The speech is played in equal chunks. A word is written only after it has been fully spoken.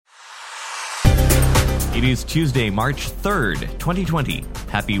It is Tuesday, March 3rd, 2020.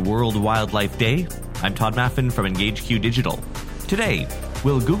 Happy World Wildlife Day. I'm Todd Maffin from EngageQ Digital. Today,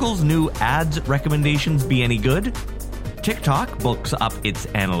 will Google's new ads recommendations be any good? TikTok bulks up its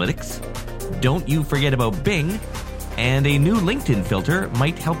analytics. Don't you forget about Bing. And a new LinkedIn filter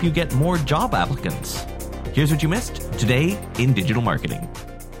might help you get more job applicants. Here's what you missed today in digital marketing.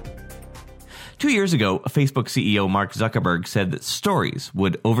 2 years ago, Facebook CEO Mark Zuckerberg said that stories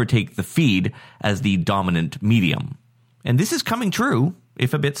would overtake the feed as the dominant medium. And this is coming true,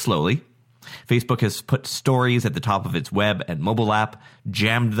 if a bit slowly. Facebook has put stories at the top of its web and mobile app,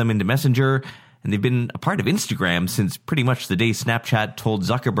 jammed them into Messenger, and they've been a part of Instagram since pretty much the day Snapchat told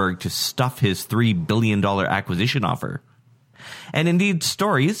Zuckerberg to stuff his $3 billion acquisition offer. And indeed,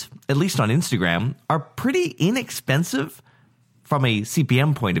 stories, at least on Instagram, are pretty inexpensive from a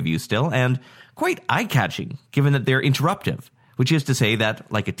CPM point of view still, and quite eye-catching, given that they're interruptive, which is to say that,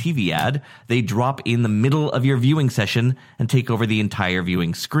 like a TV ad, they drop in the middle of your viewing session and take over the entire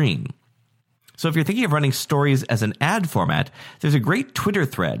viewing screen. So if you're thinking of running stories as an ad format, there's a great Twitter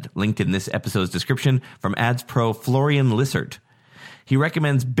thread linked in this episode's description from ads pro Florian Lissert. He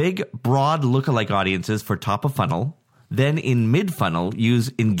recommends big, broad lookalike audiences for top of funnel. Then in mid-funnel, use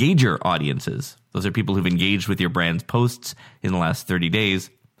engager audiences. Those are people who've engaged with your brand's posts in the last 30 days.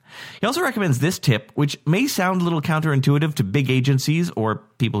 He also recommends this tip, which may sound a little counterintuitive to big agencies or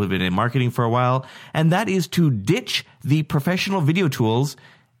people who've been in marketing for a while, and that is to ditch the professional video tools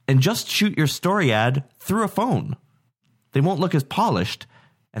and just shoot your story ad through a phone. They won't look as polished,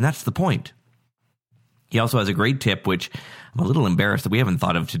 and that's the point. He also has a great tip, which I'm a little embarrassed that we haven't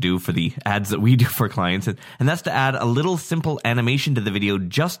thought of to do for the ads that we do for clients, and that's to add a little simple animation to the video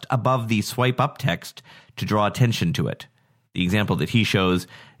just above the swipe up text to draw attention to it. The example that he shows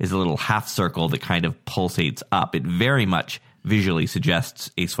is a little half circle that kind of pulsates up. It very much visually suggests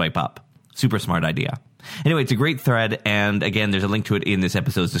a swipe up. Super smart idea. Anyway, it's a great thread, and again, there's a link to it in this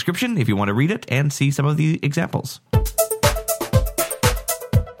episode's description if you want to read it and see some of the examples.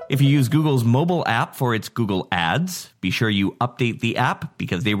 If you use Google's mobile app for its Google Ads, be sure you update the app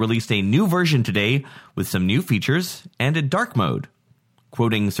because they released a new version today with some new features and a dark mode.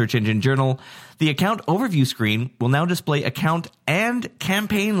 Quoting Search Engine Journal, the account overview screen will now display account and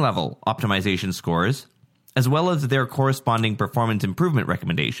campaign level optimization scores, as well as their corresponding performance improvement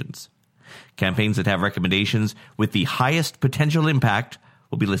recommendations. Campaigns that have recommendations with the highest potential impact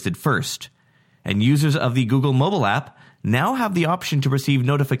will be listed first, and users of the Google mobile app now have the option to receive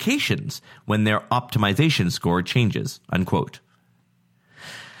notifications when their optimization score changes, unquote.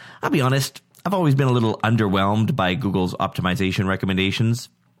 I'll be honest, I've always been a little underwhelmed by Google's optimization recommendations.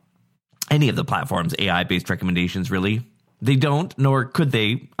 Any of the platform's AI-based recommendations, really. They don't, nor could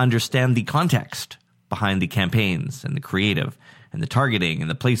they, understand the context behind the campaigns and the creative and the targeting and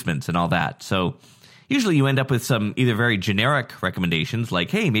the placements and all that. So usually you end up with some either very generic recommendations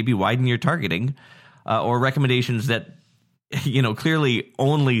like, hey, maybe widen your targeting, or recommendations that, clearly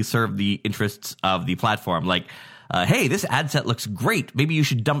only serve the interests of the platform. Like, hey, this ad set looks great. Maybe you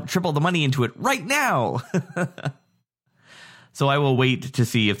should dump triple the money into it right now. So I will wait to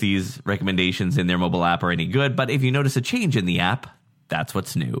see if these recommendations in their mobile app are any good. But if you notice a change in the app, that's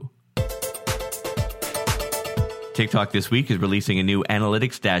what's new. TikTok this week is releasing a new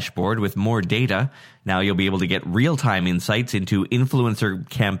analytics dashboard with more data. Now you'll be able to get real-time insights into influencer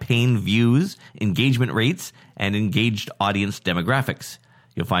campaign views, engagement rates, and engaged audience demographics.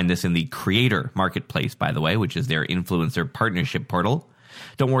 You'll find this in the Creator Marketplace, by the way, which is their influencer partnership portal.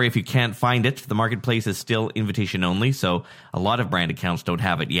 Don't worry if you can't find it. The marketplace is still invitation only, so a lot of brand accounts don't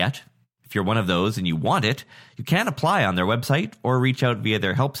have it yet. If you're one of those and you want it, you can apply on their website or reach out via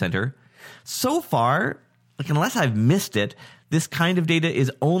their help center. So far, unless I've missed it, this kind of data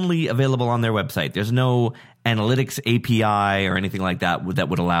is only available on their website. There's no analytics API or anything like that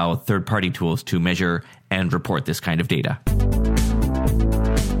would allow third-party tools to measure and report this kind of data.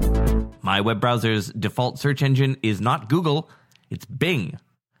 My web browser's default search engine is not Google, it's Bing,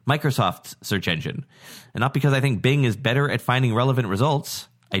 Microsoft's search engine. And not because I think Bing is better at finding relevant results.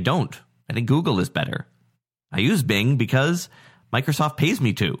 I don't. I think Google is better. I use Bing because Microsoft pays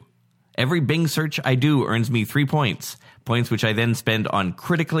me to. Every Bing search I do earns me 3 points which I then spend on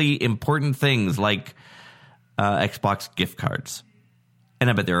critically important things like Xbox gift cards. And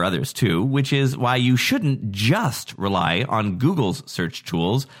I bet there are others too, which is why you shouldn't just rely on Google's search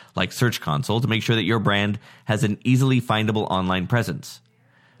tools like Search Console to make sure that your brand has an easily findable online presence.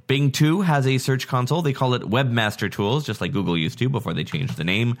 Bing too has a search console. They call it Webmaster Tools, just like Google used to before they changed the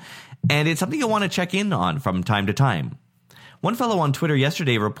name. And it's something you'll want to check in on from time to time. One fellow on Twitter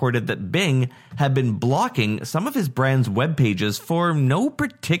yesterday reported that Bing had been blocking some of his brand's web pages for no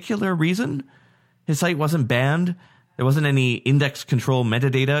particular reason. His site wasn't banned. There wasn't any index control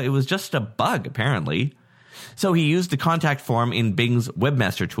metadata. It was just a bug, apparently. So he used the contact form in Bing's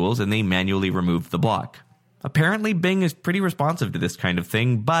webmaster tools, and they manually removed the block. Apparently, Bing is pretty responsive to this kind of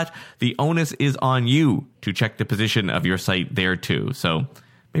thing, but the onus is on you to check the position of your site there too. So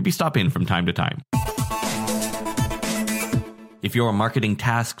maybe stop in from time to time. If your marketing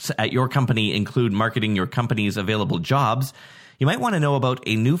tasks at your company include marketing your company's available jobs, you might want to know about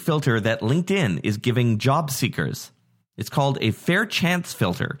a new filter that LinkedIn is giving job seekers. It's called a fair chance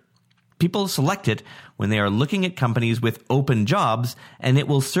filter. People select it when they are looking at companies with open jobs, and it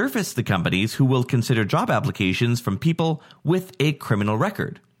will surface the companies who will consider job applications from people with a criminal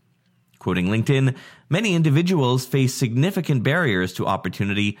record. Quoting LinkedIn, many individuals face significant barriers to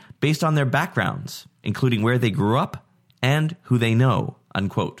opportunity based on their backgrounds, including where they grew up and who they know,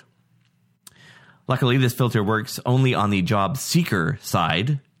 unquote. Luckily, this filter works only on the job seeker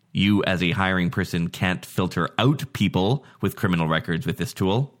side. You, as a hiring person, can't filter out people with criminal records with this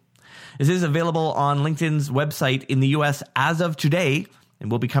tool. This is available on LinkedIn's website in the US as of today, and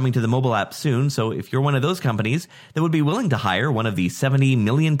will be coming to the mobile app soon. So if you're one of those companies that would be willing to hire one of the 70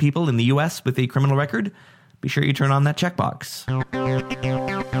 million people in the US with a criminal record, be sure you turn on that checkbox.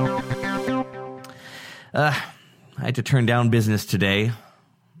 I had to turn down business today.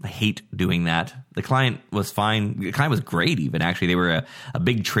 I hate doing that. The client was fine. The client was great even, actually. They were a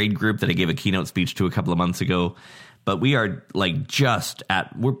big trade group that I gave a keynote speech to a couple of months ago. But we are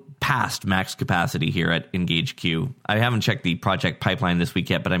we're past max capacity here at EngageQ. I haven't checked the project pipeline this week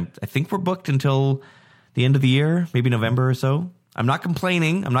yet, but I think we're booked until the end of the year, maybe November or so. I'm not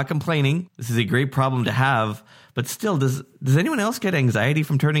complaining. This is a great problem to have. But still, does anyone else get anxiety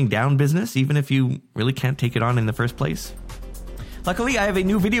from turning down business, even if you really can't take it on in the first place? Luckily, I have a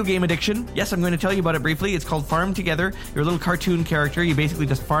new video game addiction. Yes, I'm going to tell you about it briefly. It's called Farm Together. You're a little cartoon character. You basically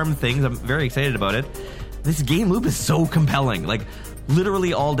just farm things. I'm very excited about it. This game loop is so compelling. Like,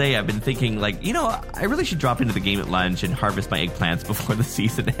 literally all day I've been thinking, I really should drop into the game at lunch and harvest my eggplants before the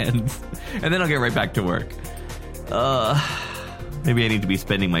season ends. And then I'll get right back to work. Maybe I need to be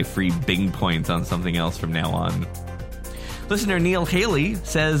spending my free Bing points on something else from now on. Listener Neil Haley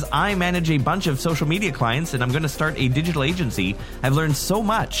says, I manage a bunch of social media clients and I'm going to start a digital agency. I've learned so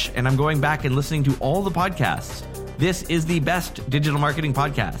much and I'm going back and listening to all the podcasts. This is the best digital marketing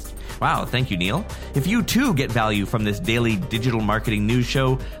podcast. Wow, thank you, Neil. If you too get value from this daily digital marketing news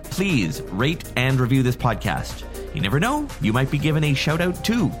show, please rate and review this podcast. You never know, you might be given a shout out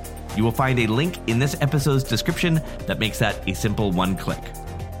too. You will find a link in this episode's description that makes that a simple one click.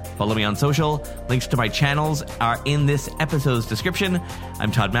 Follow me on social. Links to my channels are in this episode's description.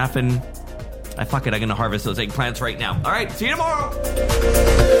 I'm Todd Maffin. I'm going to harvest those eggplants right now. All right, see you tomorrow.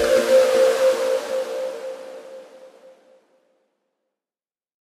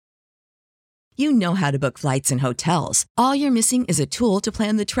 You know how to book flights and hotels. All you're missing is a tool to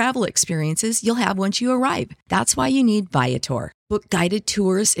plan the travel experiences you'll have once you arrive. That's why you need Viator. Book guided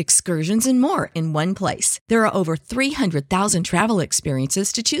tours, excursions, and more in one place. There are over 300,000 travel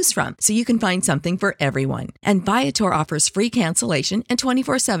experiences to choose from, so you can find something for everyone. And Viator offers free cancellation and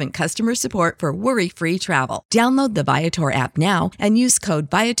 24/7 customer support for worry-free travel. Download the Viator app now and use code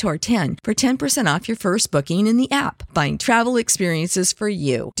Viator10 for 10% off your first booking in the app. Find travel experiences for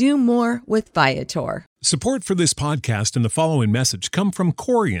you. Do more with Viator. Support for this podcast and the following message come from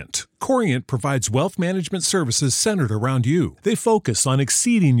Corient. Corient provides wealth management services centered around you. They focus on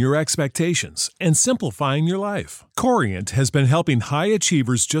exceeding your expectations and simplifying your life. Corient has been helping high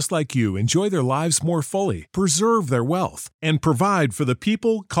achievers just like you enjoy their lives more fully, preserve their wealth, and provide for the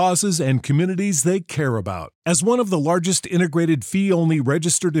people, causes, and communities they care about. As one of the largest integrated fee-only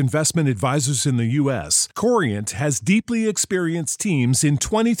registered investment advisors in the U.S., Corient has deeply experienced teams in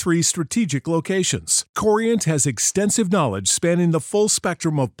 23 strategic locations. Corient has extensive knowledge spanning the full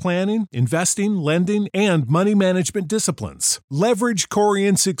spectrum of planning, investing, lending, and money management disciplines. Leverage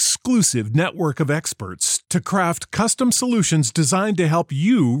Corient's exclusive network of experts to craft custom solutions designed to help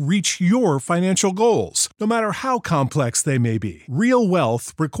you reach your financial goals, no matter how complex they may be. Real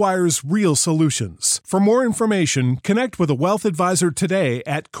wealth requires real solutions. For more information, connect with a wealth advisor today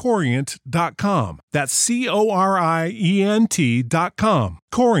at Corient.com. That's Corient.com.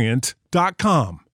 Corient.com.